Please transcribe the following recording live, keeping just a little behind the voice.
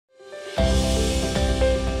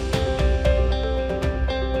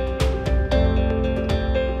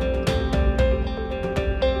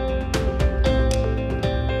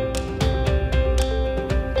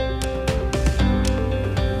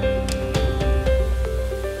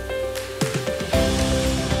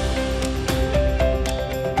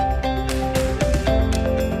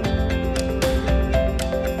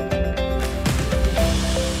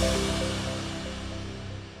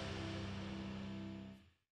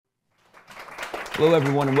Hello,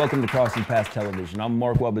 everyone, and welcome to Crossing Paths Television. I'm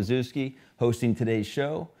Mark Wabazewski, hosting today's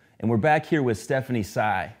show, and we're back here with Stephanie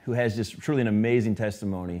Sye, who has just truly an amazing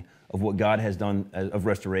testimony of what God has done of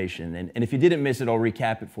restoration. And if you didn't miss it, I'll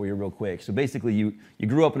recap it for you real quick. So basically, you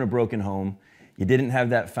grew up in a broken home. You didn't have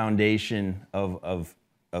that foundation of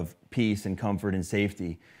peace and comfort and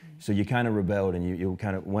safety. So you kind of rebelled, and you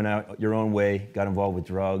kind of went out your own way, got involved with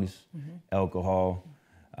drugs, alcohol.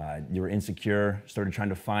 You were insecure, started trying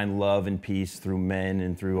to find love and peace through men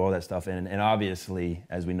and through all that stuff. And obviously,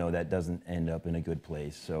 as we know, that doesn't end up in a good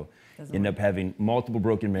place. So you end up having multiple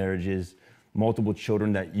broken marriages, multiple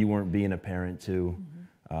children that you weren't being a parent to.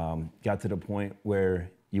 Got to the point where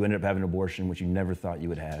you ended up having an abortion, which you never thought you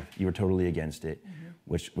would have. You were totally against it,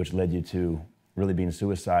 which led you to really being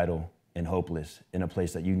suicidal and hopeless in a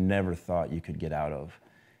place that you never thought you could get out of.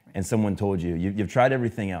 And someone told you, you've tried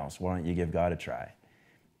everything else, why don't you give God a try?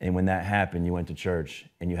 And when that happened, you went to church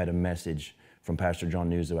and you had a message from Pastor John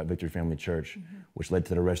Nuzzo at Victory Family Church, which led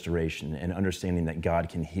to the restoration and understanding that God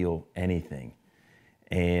can heal anything.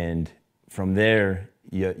 And from there,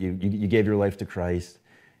 you gave your life to Christ.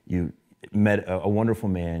 You met a wonderful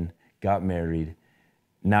man, got married.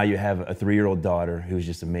 Now you have a 3-year-old daughter who's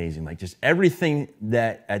just amazing. Like just everything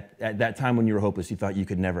that at that time when you were hopeless, you thought you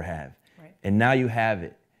could never have. Right. And now you have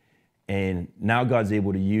it. And now God's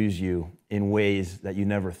able to use you in ways that you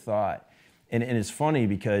never thought. And it's funny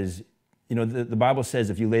because, you know, the Bible says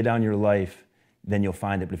if you lay down your life, then you'll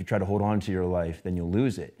find it. But if you try to hold on to your life, then you'll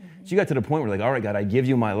lose it. So you got to the point where like, all right, God, I give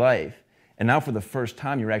you my life. And now for the first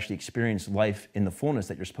time, you're actually experiencing life in the fullness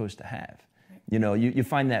that you're supposed to have. Right. You know, you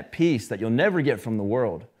find that peace that you'll never get from the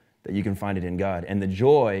world, that you can find it in God. And the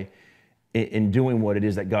joy in doing what it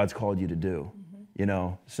is that God's called you to do. You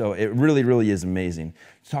know, so it really, really is amazing.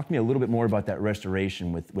 Talk to me a little bit more about that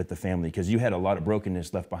restoration with the family, because you had a lot of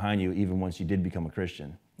brokenness left behind you even once you did become a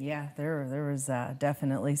Christian. Yeah, there was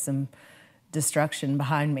definitely some destruction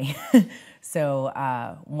behind me. So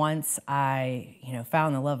once I,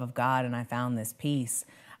 found the love of God and I found this peace,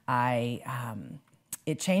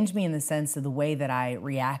 it changed me in the sense of the way that I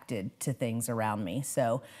reacted to things around me.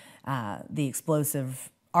 So the explosive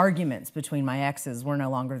arguments between my exes were no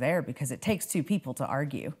longer there because it takes two people to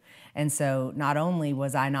argue. And so not only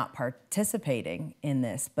was I not participating in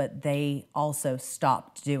this, but they also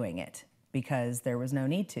stopped doing it because there was no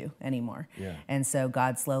need to anymore. Yeah. And so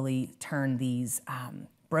God slowly turned these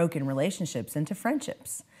broken relationships into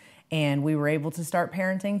friendships. And we were able to start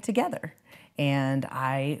parenting together. And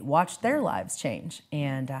I watched their lives change.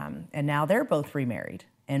 And now they're both remarried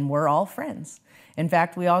and we're all friends. In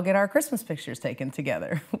fact, we all get our Christmas pictures taken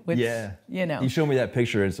together. Which, You showed me that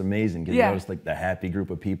picture. It's amazing because it was like the happy group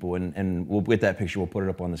of people. And with that picture, we'll put it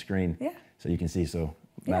up on the screen so you can see. So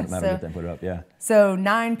Matt will get that and put it up, So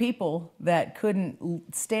 9 people that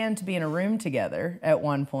couldn't stand to be in a room together at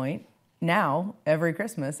one point, now every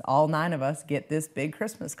Christmas, all 9 of us get this big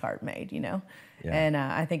Christmas card made, Yeah. And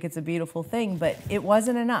I think it's a beautiful thing, but it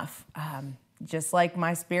wasn't enough. Just like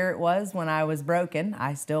my spirit was when I was broken,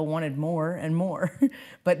 I still wanted more and more.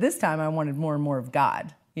 But this time I wanted more and more of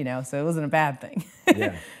God, so it wasn't a bad thing.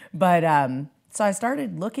 Yeah. But so I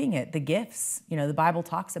started looking at the gifts. The Bible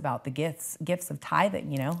talks about the gifts of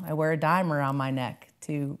tithing. I wear a dime around my neck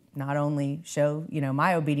to not only show,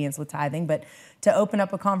 my obedience with tithing, but to open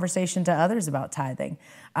up a conversation to others about tithing.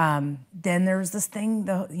 Then there was this thing,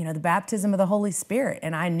 the baptism of the Holy Spirit.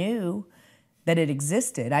 And I knew that it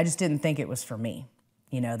existed. I just didn't think it was for me.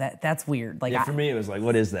 That's weird. Like for me, it was like,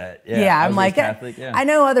 what is that? I'm like, Catholic, I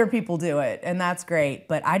know other people do it, and that's great,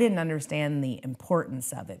 but I didn't understand the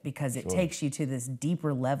importance of it because it takes you to this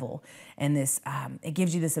deeper level, and this it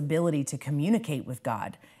gives you this ability to communicate with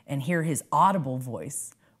God and hear His audible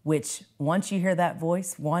voice, which once you hear that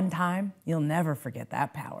voice one time, you'll never forget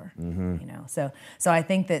that power. So I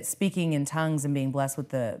think that speaking in tongues and being blessed with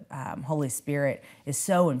the Holy Spirit is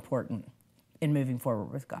so important in moving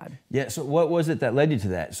forward with God. Yeah, so what was it that led you to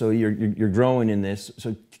that? So you're growing in this,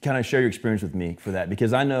 so kind of share your experience with me for that,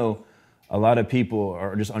 because I know a lot of people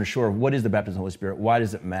are just unsure of what is the baptism of the Holy Spirit, why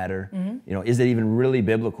does it matter? Is it even really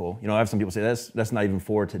biblical? I have some people say that's not even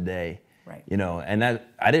for today. Right. And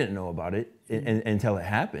that I didn't know about it until it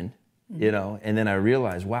happened, and then I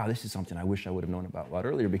realized, wow, this is something I wish I would have known about a lot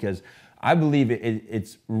earlier, because I believe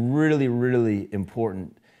it's really, really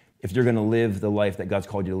important if you're going to live the life that God's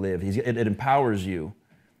called you to live. It empowers you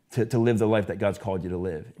to live the life that God's called you to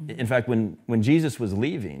live. In fact, when Jesus was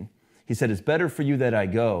leaving, He said, it's better for you that I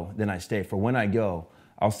go than I stay. For when I go,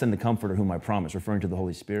 I'll send the Comforter whom I promise, referring to the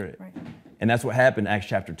Holy Spirit. Right. And that's what happened in Acts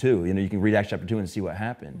chapter 2. You can read Acts chapter 2 and see what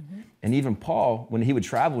happened. And even Paul, when he would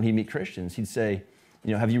travel and he'd meet Christians, he'd say,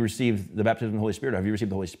 have you received the baptism of the Holy Spirit? Have you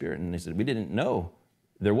received the Holy Spirit? And they said, we didn't know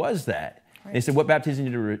there was that. Right. They said, what baptism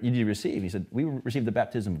did you receive? He said, we received the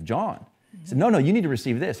baptism of John. He said, no, you need to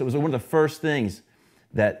receive this. It was one of the first things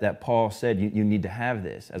that Paul said, you need to have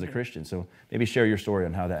this as a Christian. So maybe share your story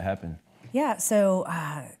on how that happened. Yeah, so,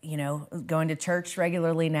 going to church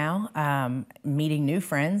regularly now, meeting new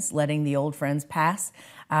friends, letting the old friends pass.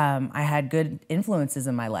 I had good influences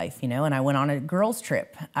in my life, and I went on a girls'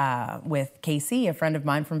 trip with Casey, a friend of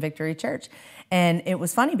mine from Victory Church. And it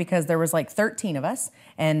was funny because there was like 13 of us,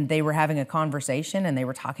 and they were having a conversation, and they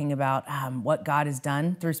were talking about what God has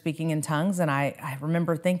done through speaking in tongues. And I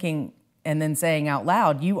remember thinking and then saying out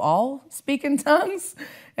loud, you all speak in tongues?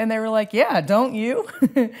 And they were like, yeah, don't you?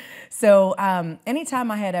 So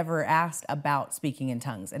anytime I had ever asked about speaking in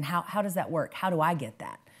tongues and how does that work? How do I get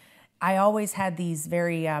that? I always had these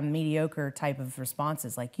very mediocre type of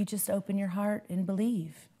responses, like, you just open your heart and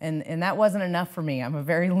believe. And that wasn't enough for me. I'm a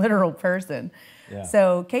very literal person. Yeah.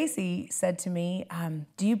 So Casey said to me,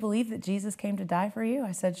 do you believe that Jesus came to die for you?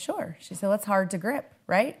 I said, sure. She said, well, that's hard to grip,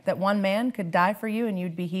 right? That one man could die for you and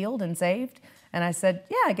you'd be healed and saved? And I said,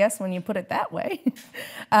 yeah, I guess when you put it that way.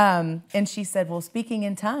 And she said, well, speaking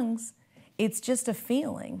in tongues, it's just a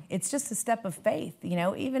feeling. It's just a step of faith.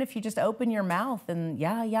 Even if you just open your mouth and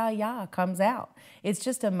yeah comes out. It's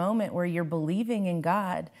just a moment where you're believing in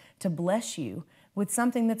God to bless you with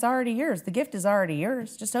something that's already yours. The gift is already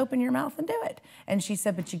yours. Just open your mouth and do it. And she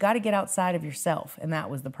said, but you got to get outside of yourself. And that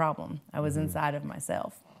was the problem. I was inside of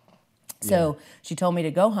myself. So she told me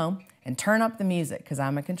to go home and turn up the music, because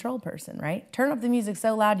I'm a control person, right? Turn up the music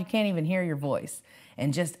so loud you can't even hear your voice,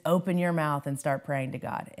 and just open your mouth and start praying to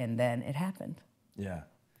God. And then it happened. Yeah.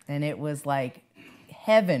 And it was like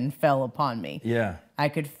heaven fell upon me. Yeah. I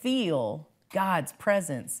could feel God's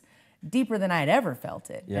presence deeper than I had ever felt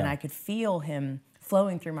it. Yeah. And I could feel him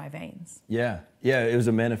flowing through my veins. Yeah. Yeah, it was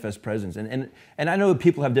a manifest presence. And I know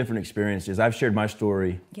people have different experiences. I've shared my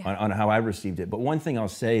story on how I received it. But one thing I'll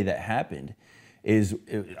say that happened is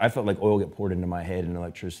I felt like oil get poured into my head and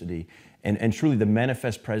electricity. And truly the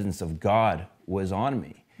manifest presence of God was on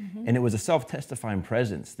me. Mm-hmm. And it was a self-testifying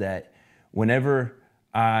presence that whenever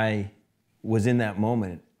I was in that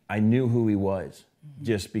moment, I knew who he was,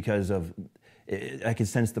 just because of, I could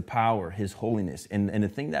sense the power, his holiness. And the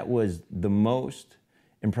thing that was the most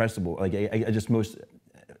impressible, like I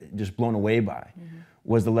just blown away by,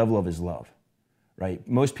 was the level of his love, right?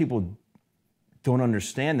 Most people don't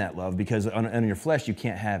understand that love because on your flesh, you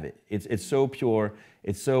can't have it. It's so pure,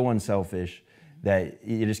 it's so unselfish that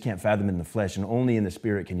you just can't fathom it in the flesh, and only in the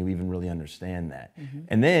spirit can you even really understand that.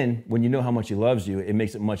 And then when you know how much he loves you, it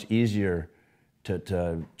makes it much easier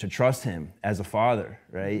to trust him as a father,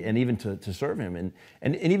 right? And even to serve him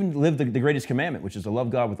and even live the greatest commandment, which is to love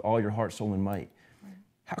God with all your heart, soul, and might.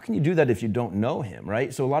 How can you do that if you don't know him,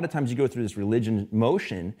 right? So a lot of times you go through this religion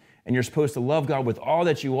motion and you're supposed to love God with all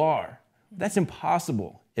that you are. That's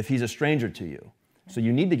impossible if he's a stranger to you. So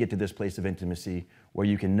you need to get to this place of intimacy where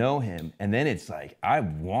you can know him, and then it's like, I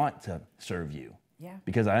want to serve you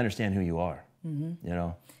because I understand who you are, you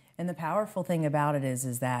know? And the powerful thing about it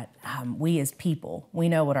is that we as people, we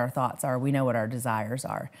know what our thoughts are, we know what our desires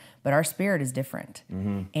are, but our spirit is different.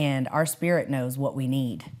 And our spirit knows what we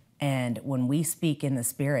need. And when we speak in the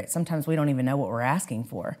spirit, sometimes we don't even know what we're asking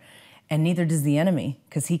for. And neither does the enemy,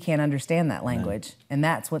 because he can't understand that language. And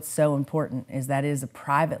that's what's so important, is that it is a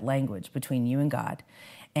private language between you and God.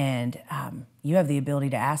 And you have the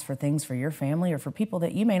ability to ask for things for your family or for people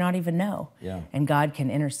that you may not even know. And God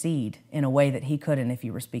can intercede in a way that he couldn't if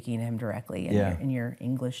you were speaking to him directly in your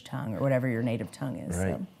English tongue or whatever your native tongue is.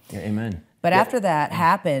 Right. So. Yeah, amen. But after that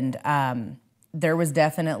happened, there was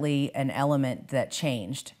definitely an element that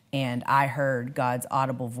changed. And I heard God's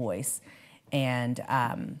audible voice. And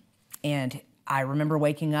I remember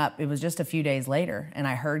waking up, it was just a few days later, and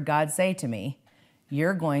I heard God say to me,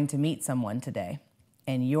 you're going to meet someone today,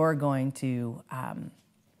 and you're going to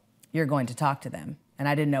talk to them. And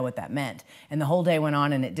I didn't know what that meant. And the whole day went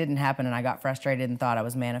on, and it didn't happen, and I got frustrated and thought I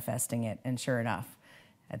was manifesting it. And sure enough,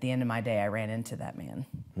 at the end of my day, I ran into that man.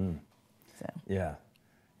 So. Yeah,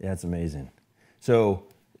 it's amazing. So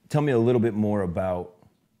tell me a little bit more about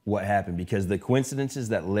what happened, because the coincidences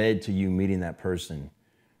that led to you meeting that person,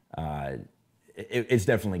 it's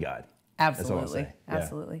definitely God. Absolutely.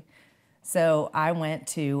 Absolutely. So I went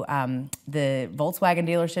to the Volkswagen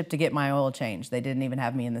dealership to get my oil changed. They didn't even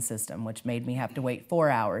have me in the system, which made me have to wait 4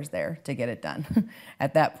 hours there to get it done.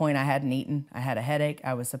 At that point, I hadn't eaten. I had a headache.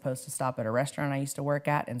 I was supposed to stop at a restaurant I used to work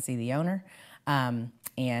at and see the owner.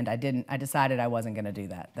 And I didn't. I decided I wasn't going to do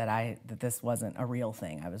that, that this wasn't a real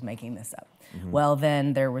thing. I was making this up. Well,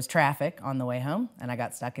 then there was traffic on the way home, and I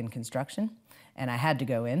got stuck in construction. and I had to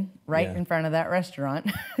go in in front of that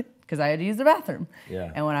restaurant because I had to use the bathroom.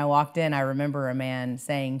 Yeah. And when I walked in, I remember a man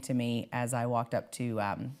saying to me as I walked up to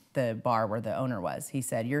the bar where the owner was, he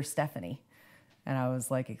said, "You're Stephanie." And I was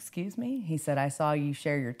like, "Excuse me?" He said, "I saw you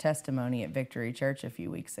share your testimony at Victory Church a few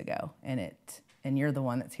weeks ago, and you're the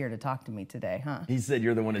one that's here to talk to me today, huh?" He said,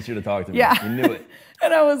 "You're the one that's here to talk to me." Yeah. You knew it.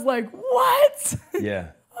 And I was like, "What?" Yeah.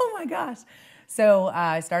 Oh my gosh. So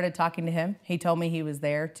I started talking to him. He told me he was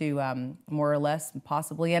there to more or less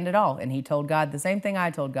possibly end it all. And he told God the same thing I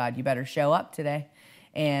told God, "You better show up today."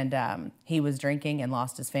 And he was drinking and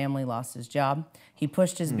lost his family, lost his job. He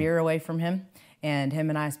pushed his beer away from him. And him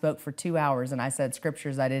and I spoke for 2 hours, and I said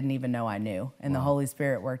scriptures I didn't even know I knew. And the Holy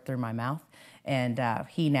Spirit worked through my mouth. And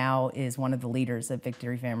he now is one of the leaders of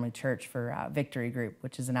Victory Family Church for Victory Group,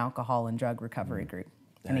 which is an alcohol and drug recovery group.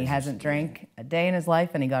 And he hasn't drank a day in his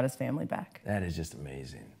life, and he got his family back. That is just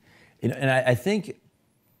amazing. And I think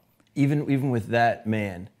even with that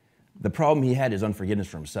man, the problem he had is unforgiveness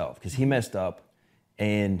for himself, because he messed up,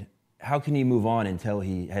 and how can he move on until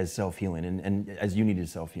he has self-healing and as you needed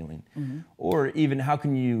self-healing? Mm-hmm. Or even how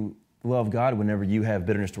can you love God whenever you have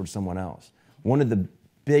bitterness towards someone else? One of the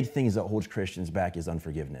big things that holds Christians back is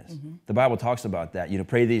unforgiveness. Mm-hmm. The Bible talks about that.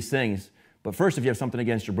 Pray these things, but first if you have something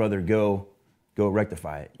against your brother, go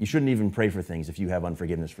rectify it. You shouldn't even pray for things if you have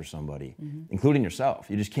unforgiveness for somebody, including yourself.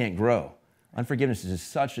 You just can't grow. Unforgiveness is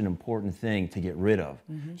just such an important thing to get rid of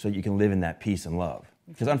so you can live in that peace and love.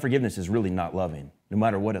 Because unforgiveness is really not loving, no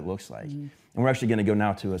matter what it looks like. And we're actually going to go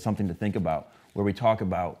now to something to think about, where we talk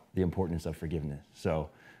about the importance of forgiveness. So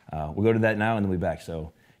we'll go to that now and then we'll be back.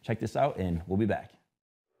 So check this out and we'll be back.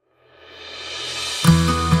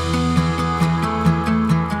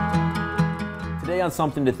 Today on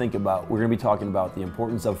Something to Think About, we're going to be talking about the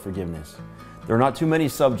importance of forgiveness. There are not too many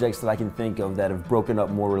subjects that I can think of that have broken up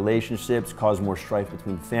more relationships, caused more strife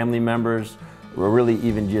between family members, or really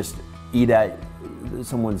even just eat at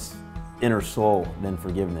someone's inner soul than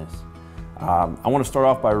forgiveness. I want to start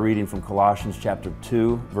off by reading from Colossians chapter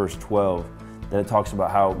 2, verse 12, that it talks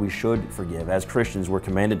about how we should forgive. As Christians, we're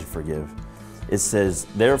commanded to forgive. It says,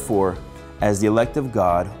 "Therefore, as the elect of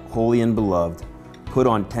God, holy and beloved, put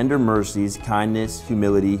on tender mercies, kindness,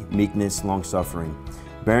 humility, meekness, long-suffering,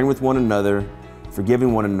 bearing with one another,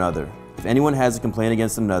 forgiving one another. If anyone has a complaint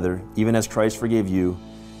against another, even as Christ forgave you,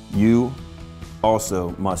 you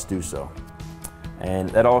also must do so." And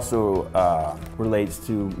that also relates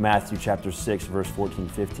to Matthew chapter 6, verse 14,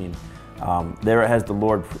 15. There it has the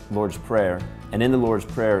Lord's Prayer. And in the Lord's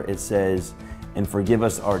Prayer, it says, "And forgive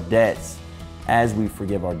us our debts as we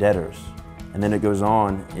forgive our debtors." And then it goes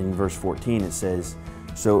on in verse 14, it says,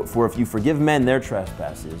 "So, for if you forgive men their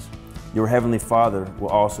trespasses, your heavenly Father will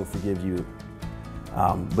also forgive you.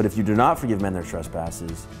 But if you do not forgive men their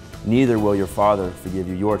trespasses, neither will your Father forgive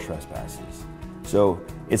you your trespasses." So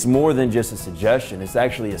it's more than just a suggestion. It's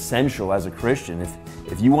actually essential as a Christian.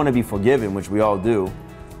 If you want to be forgiven, which we all do,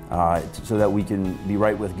 so that we can be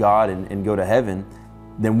right with God and go to heaven,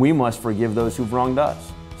 then we must forgive those who've wronged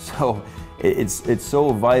us. So it's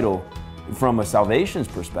so vital from a salvation's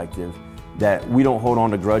perspective that we don't hold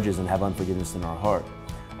on to grudges and have unforgiveness in our heart.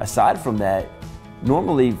 Aside from that,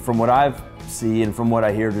 normally from what I've seen and from what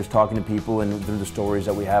I hear just talking to people and through the stories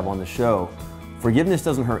that we have on the show, forgiveness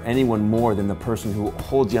doesn't hurt anyone more than the person who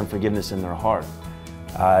holds the unforgiveness in their heart.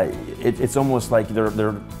 It's almost like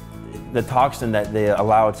they're the toxin that they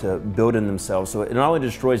allow to build in themselves. So it not only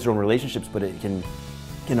destroys their own relationships, but it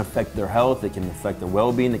can affect their health, it can affect their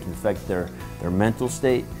well-being, it can affect their mental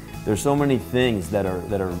state. There's so many things that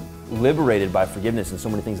are liberated by forgiveness and so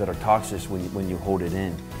many things that are toxic when you hold it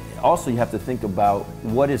in. Also, you have to think about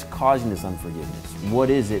what is causing this unforgiveness.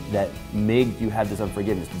 What is it that made you have this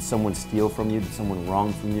unforgiveness? Did someone steal from you? Did someone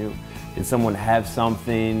wrong from you? Did someone have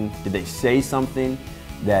something? Did they say something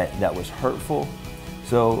that was hurtful?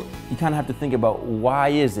 So you kind of have to think about, why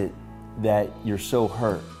is it that you're so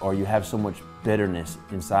hurt or you have so much bitterness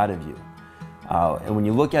inside of you? And when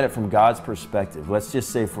you look at it from God's perspective, let's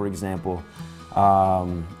just say, for example,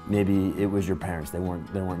 maybe it was your parents. They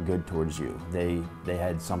weren't good towards you. They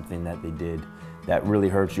had something that they did that really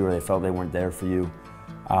hurt you, or they felt they weren't there for you.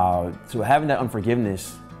 So having that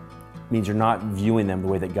unforgiveness means you're not viewing them the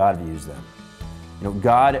way that God views them.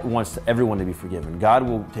 God wants everyone to be forgiven. God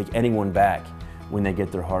will take anyone back when they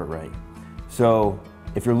get their heart right. So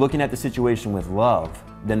if you're looking at the situation with love,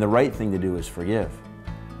 then the right thing to do is forgive.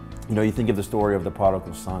 You think of the story of the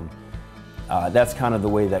prodigal son. That's kind of the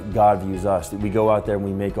way that God views us. That we go out there and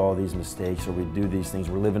we make all these mistakes, or we do these things.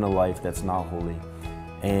 We're living a life that's not holy.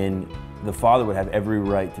 And the father would have every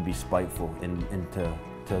right to be spiteful and to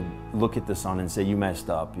to look at the son and say, you messed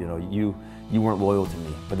up, you know, you weren't loyal to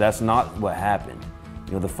me. But that's not what happened.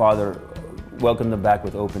 You know, the father welcomed him back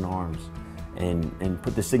with open arms and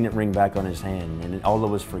put the signet ring back on his hand, and all that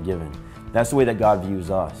was forgiven. That's the way that God views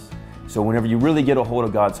us. So whenever you really get a hold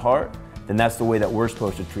of God's heart, then that's the way that we're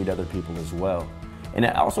supposed to treat other people as well. And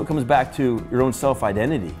it also comes back to your own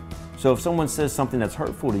self-identity. So if someone says something that's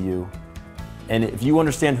hurtful to you, and if you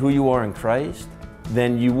understand who you are in Christ,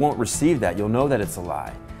 then you won't receive that. You'll know that it's a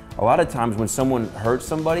lie. A lot of times when someone hurts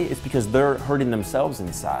somebody, it's because they're hurting themselves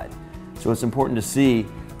inside. So it's important to see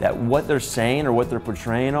that what they're saying or what they're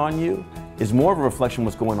portraying on you is more of a reflection of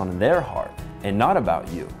what's going on in their heart and not about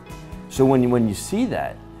you. So when you see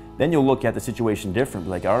that, then you'll look at the situation differently.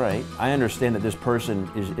 Like, all right, I understand that this person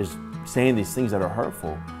is saying these things that are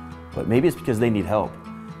hurtful, but maybe it's because they need help.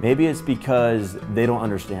 Maybe it's because they don't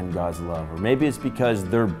understand God's love, or maybe it's because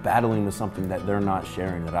they're battling with something that they're not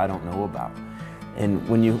sharing that I don't know about. And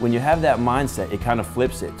when you have that mindset, it kind of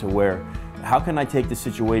flips it to where, how can I take the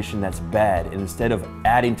situation that's bad, and instead of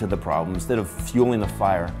adding to the problem, instead of fueling the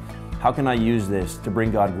fire, how can I use this to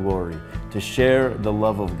bring God glory, to share the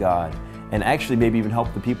love of God, and actually maybe even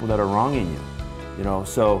help the people that are wronging you? You know,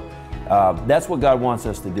 so that's what God wants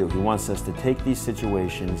us to do. He wants us to take these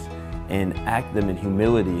situations and act them in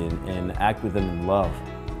humility and act with them in love.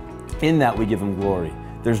 In that, we give Him glory.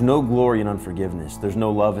 There's no glory in unforgiveness. There's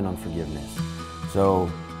no love in unforgiveness.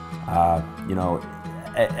 So, you know,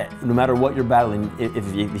 no matter what you're battling,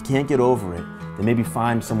 if you can't get over it, then maybe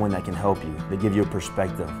find someone that can help you, that give you a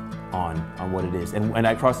perspective on what it is. And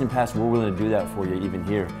at Crossing Paths, we're willing to do that for you even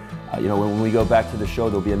here. You know, when we go back to the show,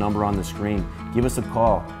 there'll be a number on the screen. Give us a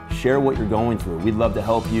call. Share what you're going through. We'd love to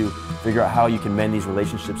help you figure out how you can mend these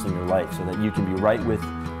relationships in your life so that you can be right with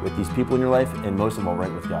these people in your life, and most of all,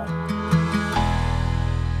 right with God.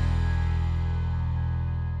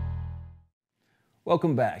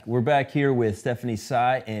 Welcome back. We're back here with Stephanie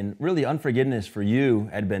Sye, and really unforgiveness for you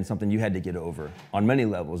had been something you had to get over on many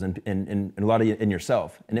levels and a lot of in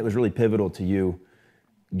yourself. And it was really pivotal to you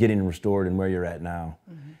getting restored and where you're at now.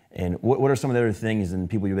 Mm-hmm. And what are some of the other things and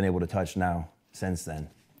people you've been able to touch now since then?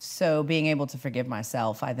 So being able to forgive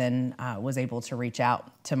myself, I then was able to reach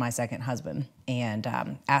out to my second husband and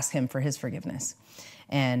ask him for his forgiveness.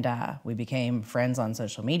 And we became friends on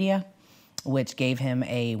social media, which gave him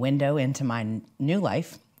a window into my new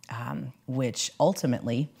life, which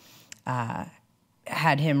ultimately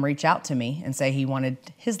had him reach out to me and say he wanted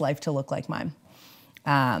his life to look like mine.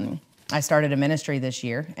 I started a ministry this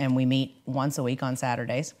year, and we meet once a week on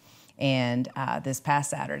Saturdays. And this past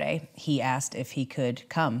Saturday, he asked if he could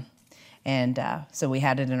come. And so we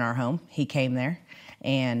had it in our home. He came there.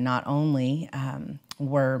 And not only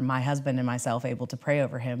were my husband and myself able to pray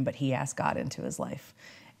over him, but he asked God into his life.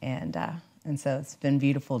 And so it's been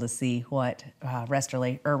beautiful to see what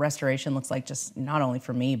restoration looks like, just not only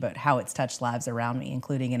for me, but how it's touched lives around me,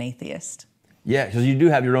 including an atheist. Yeah, because you do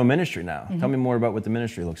have your own ministry now. Mm-hmm. Tell me more about what the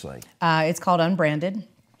ministry looks like. It's called Unbranded.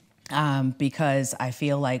 Because I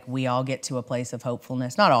feel like we all get to a place of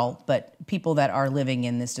hopefulness. Not all, but people that are living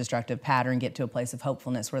in this destructive pattern get to a place of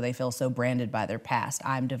hopefulness where they feel so branded by their past.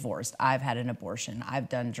 I'm divorced. I've had an abortion. I've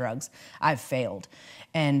done drugs. I've failed.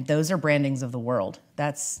 And those are brandings of the world.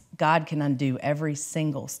 God can undo every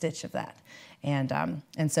single stitch of that. And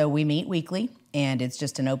so we meet weekly, and it's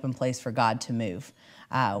just an open place for God to move.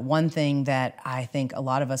 One thing that I think a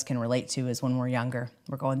lot of us can relate to is when we're younger,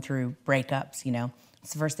 we're going through breakups, you know.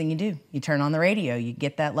 It's the first thing you do. You turn on the radio, you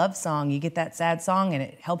get that love song, you get that sad song, and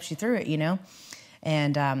it helps you through it, you know?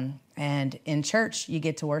 And in church, you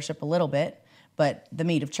get to worship a little bit, but the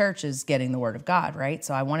meat of church is getting the word of God, right?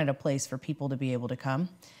 So I wanted a place for people to be able to come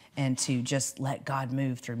and to just let God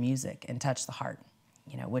move through music and touch the heart,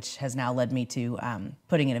 you know, which has now led me to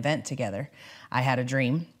putting an event together. I had a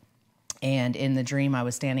dream, and in the dream, I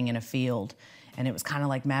was standing in a field, and it was kind of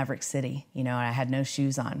like Maverick City, you know, and I had no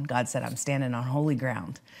shoes on. God said, I'm standing on holy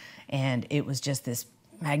ground. And it was just this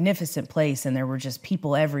magnificent place, and there were just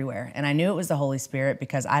people everywhere. And I knew it was the Holy Spirit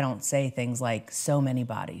because I don't say things like so many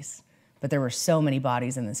bodies, but there were so many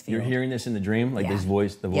bodies in this field. You're hearing this in the dream, like this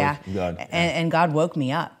voice, the voice of God. Yeah. And God woke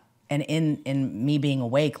me up. And in me being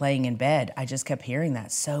awake, laying in bed, I just kept hearing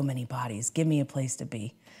that. So many bodies, give me a place to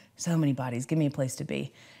be. So many bodies, give me a place to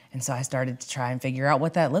be. And so I started to try and figure out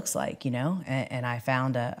what that looks like, you know, and I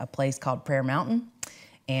found a place called Prayer Mountain,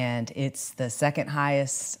 and it's the second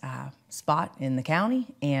highest spot in the county,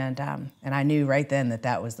 and I knew right then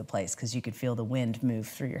that was the place because you could feel the wind move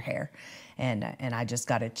through your hair, and I just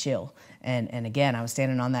got a chill, and again, I was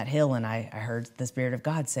standing on that hill, and I heard the Spirit of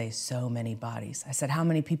God say, so many bodies. I said, how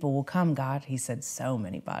many people will come, God? He said, so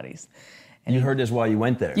many bodies. And you heard this while you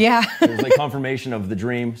went there. Yeah. It was like confirmation of the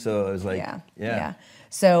dream. So it was like, yeah.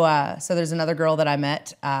 So there's another girl that I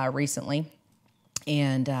met recently,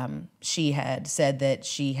 and she had said that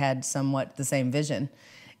she had somewhat the same vision.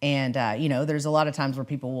 And, there's a lot of times where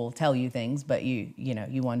people will tell you things, but you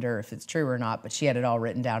wonder if it's true or not. But she had it all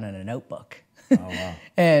written down in a notebook. Oh, wow.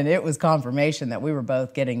 And it was confirmation that we were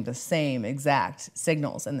both getting the same exact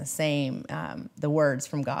signals and the same, the words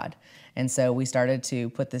from God. And so we started to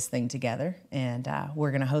put this thing together, and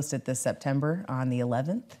we're going to host it this September on the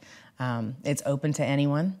 11th. It's open to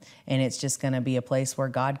anyone, and it's just going to be a place where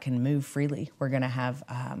God can move freely. We're going to have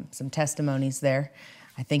some testimonies there.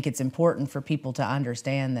 I think it's important for people to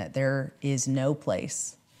understand that there is no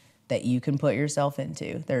place that you can put yourself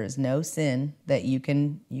into. There is no sin that you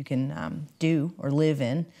can do or live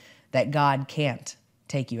in that God can't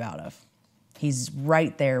take you out of. He's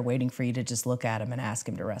right there waiting for you to just look at him and ask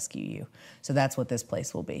him to rescue you. So that's what this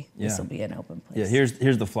place will be. Yeah. This will be an open place. Yeah,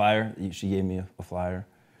 here's the flyer. She gave me a flyer.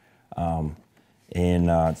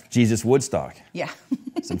 And Jesus Woodstock. Yeah.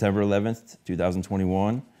 September 11th,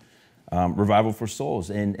 2021. Revival for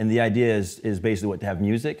Souls. And the idea is basically what, to have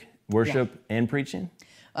music, worship, and preaching?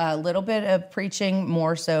 A little bit of preaching,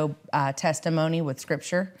 more so testimony with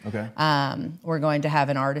scripture. Okay. We're going to have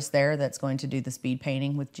an artist there that's going to do the speed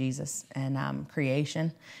painting with Jesus and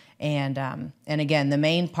creation. And again, the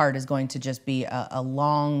main part is going to just be a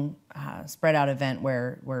long, spread out event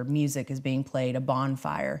where music is being played, a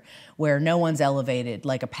bonfire, where no one's elevated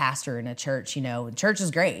like a pastor in a church. Church is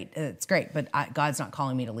great. It's great, but God's not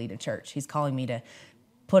calling me to lead a church. He's calling me to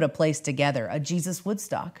put a place together, a Jesus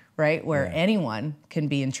Woodstock, right? Where anyone can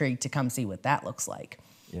be intrigued to come see what that looks like.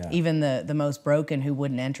 Yeah. Even the most broken who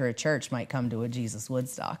wouldn't enter a church might come to a Jesus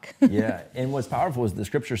Woodstock. Yeah, and what's powerful is the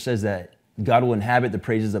scripture says that God will inhabit the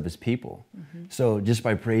praises of his people. Mm-hmm. So just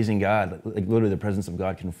by praising God, like literally the presence of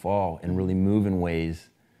God can fall and really move in ways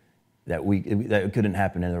that that couldn't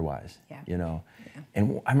happen otherwise. Yeah. Yeah.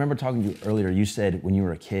 And I remember talking to you earlier, you said when you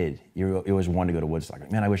were a kid, you always wanted to go to Woodstock.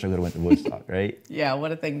 Like, man, I wish I could have went to Woodstock, right? Yeah,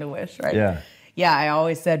 what a thing to wish, right? Yeah. Yeah, I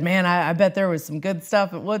always said, man, I bet there was some good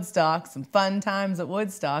stuff at Woodstock, some fun times at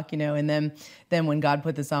Woodstock, and then when God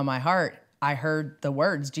put this on my heart, I heard the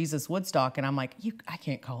words, Jesus Woodstock, and I'm like, I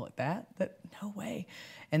can't call it that. No way.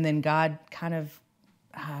 And then God kind of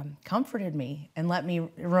comforted me and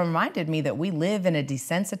reminded me that we live in a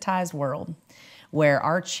desensitized world where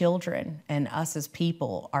our children and us as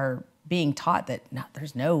people are being taught that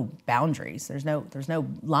there's no boundaries, there's no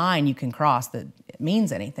line you can cross that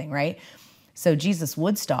means anything, right? So Jesus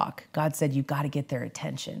Woodstock, God said, you've got to get their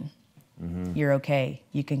attention. Mm-hmm. You're okay.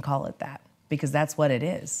 You can call it that because that's what it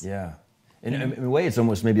is. Yeah. In a way, it's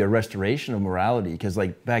almost maybe a restoration of morality because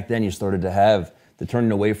like back then you started to have the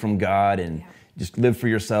turning away from God and just live for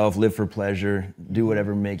yourself, live for pleasure, do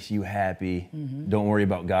whatever makes you happy. Mm-hmm. Don't worry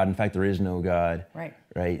about God. In fact, there is no God.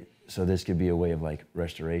 Right? So this could be a way of like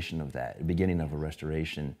restoration of that, the beginning of a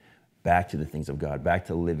restoration back to the things of God, back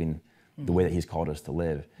to living the way that he's called us to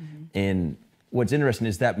live. Mm-hmm. And what's interesting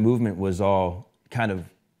is that movement was all kind of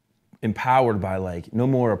empowered by like no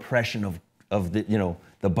more oppression of the,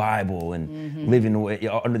 the Bible and living away,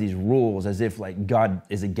 under these rules as if like God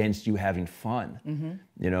is against you having fun,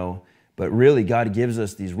 But really God gives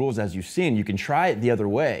us these rules as you've seen. You can try it the other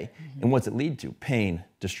way. Mm-hmm. And what's it lead to? Pain,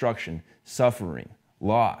 destruction, suffering,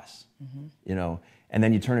 loss, and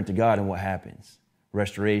then you turn it to God and what happens?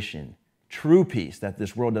 Restoration, true peace that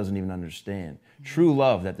this world doesn't even understand, true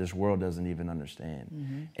love that this world doesn't even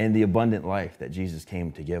understand, and the abundant life that Jesus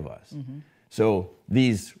came to give us. So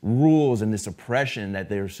these rules and this oppression that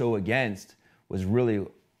they're so against was really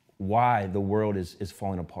why the world is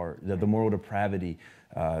falling apart. The moral depravity,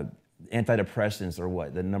 antidepressants are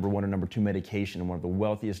what? The number one or number two medication in one of the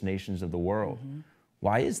wealthiest nations of the world.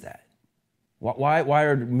 Why is that? Why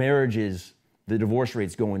are marriages, the divorce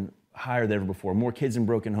rates going higher than ever before? More kids in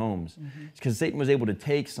broken homes. It's because Satan was able to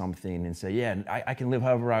take something and say, yeah, I can live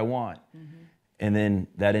however I want. And then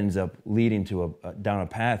that ends up leading to down a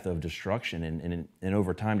path of destruction and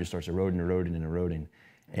over time just starts eroding.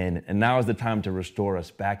 And now is the time to restore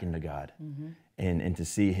us back into God and to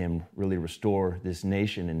see him really restore this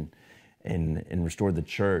nation and restore the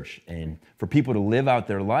church and for people to live out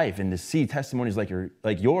their life and to see testimonies like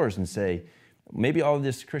yours and say, maybe all of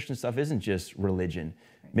this Christian stuff isn't just religion.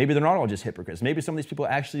 Maybe they're not all just hypocrites. Maybe some of these people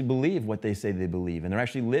actually believe what they say they believe and they're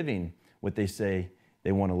actually living what they say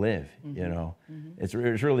they want to live,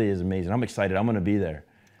 It really is amazing. I'm excited. I'm going to be there,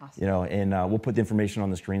 awesome. And we'll put the information on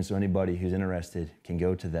the screen so anybody who's interested can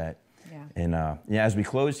go to that. Yeah. And as we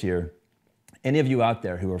close here, any of you out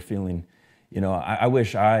there who are feeling, I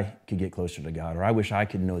wish I could get closer to God, or I wish I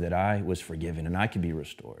could know that I was forgiven and I could be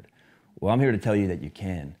restored. Well, I'm here to tell you that you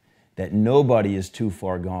can, that nobody is too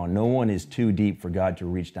far gone. No one is too deep for God to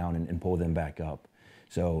reach down and pull them back up.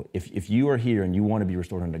 So if you are here and you want to be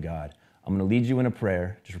restored unto God, I'm going to lead you in a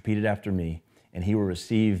prayer. Just repeat it after me, and he will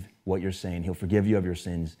receive what you're saying. He'll forgive you of your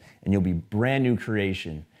sins, and you'll be brand new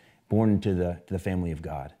creation, born into the family of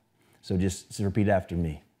God. So just repeat after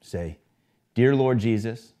me. Say, "Dear Lord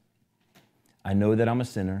Jesus, I know that I'm a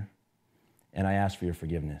sinner, and I ask for your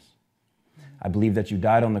forgiveness. I believe that you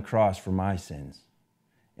died on the cross for my sins,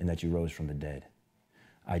 and that you rose from the dead.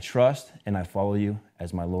 I trust and I follow you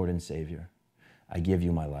as my Lord and Savior. I give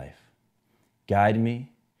you my life. Guide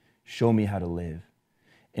me, show me how to live,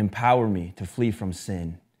 empower me to flee from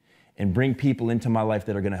sin, and bring people into my life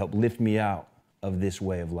that are going to help lift me out of this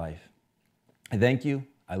way of life. I thank you.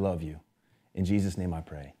 I love you. In Jesus' name I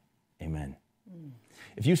pray. Amen."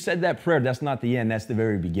 If you said that prayer, that's not the end. That's the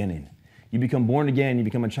very beginning. You become born again. You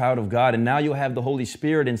become a child of God. And now you'll have the Holy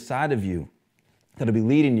Spirit inside of you that'll be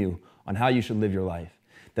leading you on how you should live your life.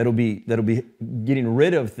 That'll be getting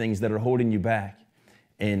rid of things that are holding you back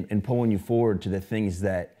and pulling you forward to the things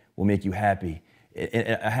that will make you happy.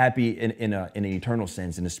 Happy in an eternal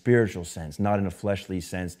sense, in a spiritual sense, not in a fleshly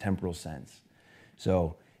sense, temporal sense.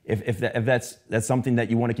 So if that's something that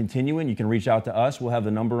you want to continue in, you can reach out to us. We'll have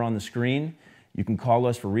the number on the screen. You can call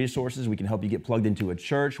us for resources. We can help you get plugged into a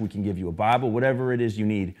church. We can give you a Bible, whatever it is you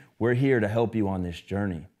need. We're here to help you on this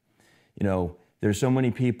journey. You know, there's so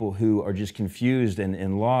many people who are just confused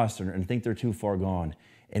and lost and think they're too far gone.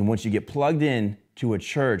 And once you get plugged in to a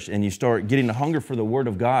church and you start getting a hunger for the Word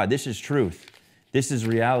of God, this is truth, this is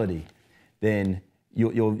reality, then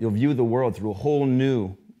you'll view the world through a whole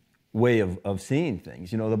new way of seeing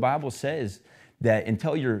things. You know, the Bible says that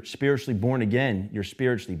until you're spiritually born again, you're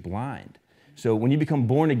spiritually blind. So when you become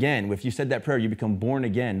born again, if you said that prayer, you become born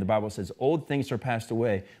again. The Bible says, old things are passed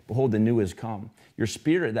away. Behold, the new has come. Your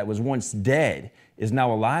spirit that was once dead is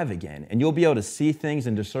now alive again. And you'll be able to see things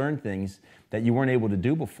and discern things that you weren't able to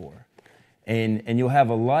do before. And you'll have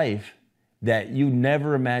a life that you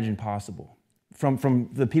never imagined possible. From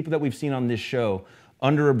the people that we've seen on this show,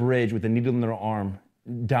 under a bridge with a needle in their arm,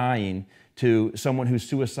 dying, to someone who's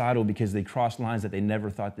suicidal because they crossed lines that they never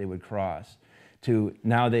thought they would cross, to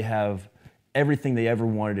now they have everything they ever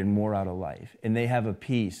wanted and more out of life. And they have a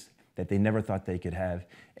peace that they never thought they could have.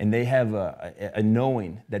 And they have a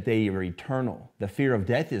knowing that they are eternal. The fear of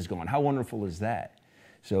death is gone. How wonderful is that?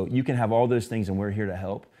 So you can have all those things, and we're here to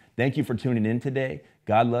help. Thank you for tuning in today.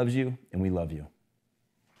 God loves you, and we love you.